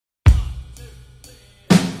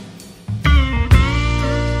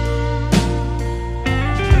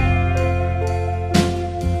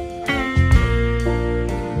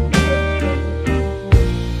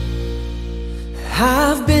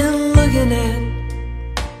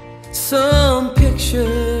some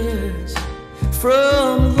pictures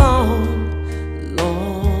from long,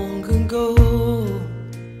 long ago,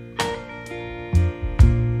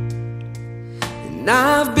 and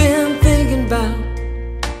I've been thinking about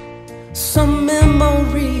some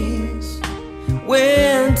memories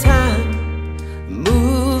when time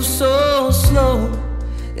moves so slow.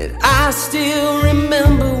 And I still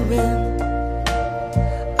remember when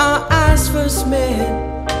our eyes first met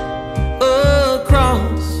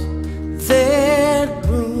across that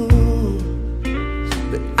room.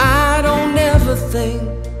 But I don't ever think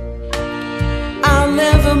I'll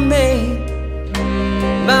ever make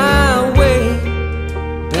my way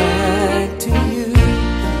back to you,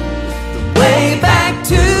 the way back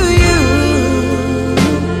to you.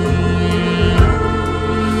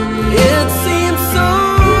 It seems so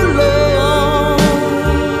long.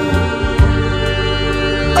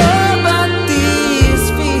 Oh, but these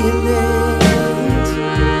feelings,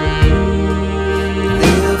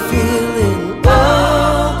 they're feeling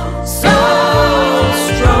oh so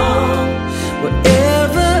strong.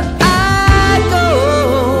 Wherever I go,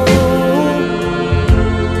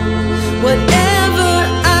 whatever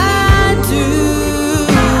I do,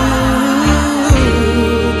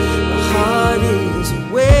 my heart is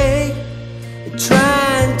awake and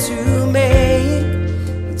trying to make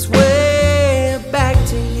its way back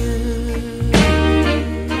to you.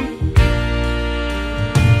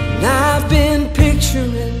 And I've been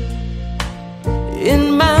picturing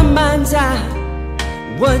in my mind's eye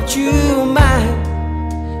what you might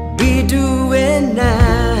be doing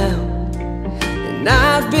now. And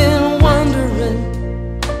I've been wondering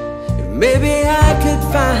if maybe I could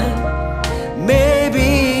find,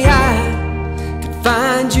 maybe I could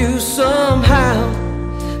find you somehow.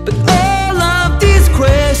 But all of these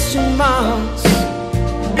question marks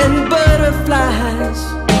and butterflies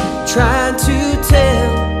trying to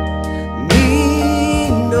tell me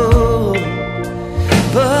no.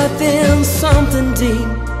 But then something deep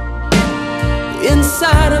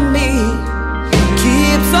inside of me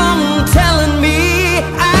keeps on telling me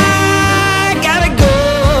I gotta go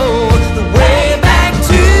the way back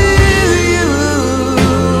to you.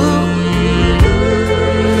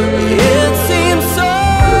 It seems so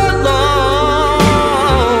long.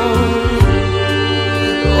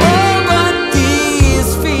 Oh, but these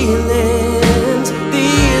feelings,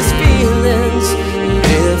 they're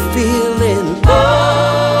feeling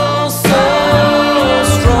oh so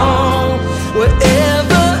strong.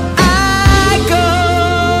 Wherever I go,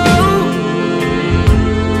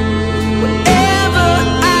 whatever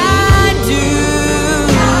I do,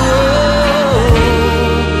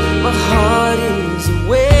 my heart is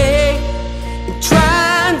awake and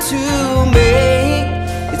trying to make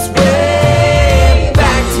its way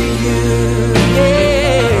back to you.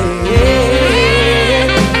 Yeah,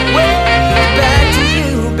 way back to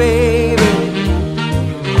you, baby.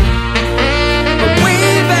 Way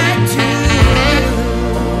back to you.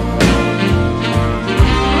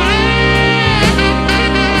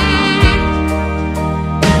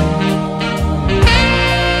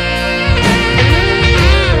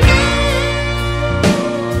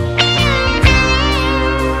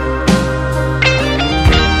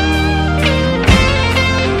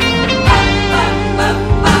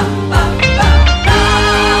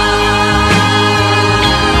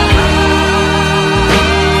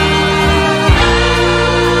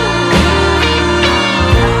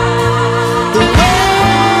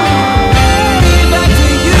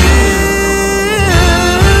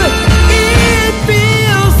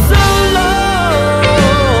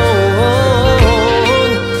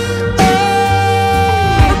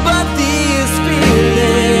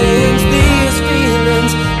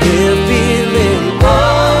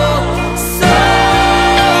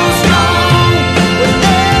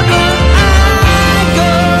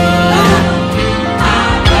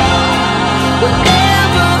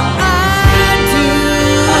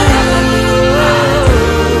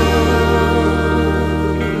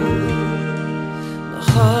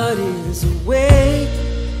 Heart is away.